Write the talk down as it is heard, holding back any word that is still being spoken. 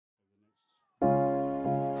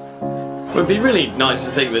Well, it'd be really nice to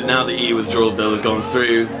think that now the EU Withdrawal Bill has gone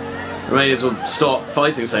through, Remainers will stop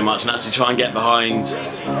fighting so much and actually try and get behind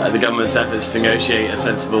the government's efforts to negotiate a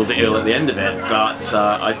sensible deal at the end of it. But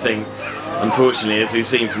I think, unfortunately, as we've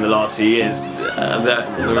seen from the last few years,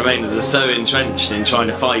 that the Remainers are so entrenched in trying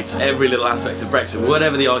to fight every little aspect of Brexit,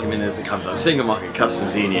 whatever the argument is that comes up, single market,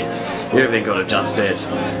 customs union, European Court of Justice,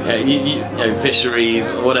 fisheries,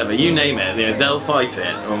 whatever, you name it, they'll fight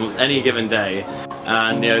it on any given day.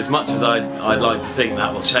 And as much as I'd like to think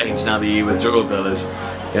that will change now the EU Withdrawal Bill is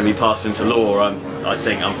going to be passed into law, I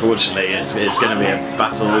think unfortunately it's going to be a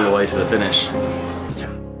battle all the way to the finish.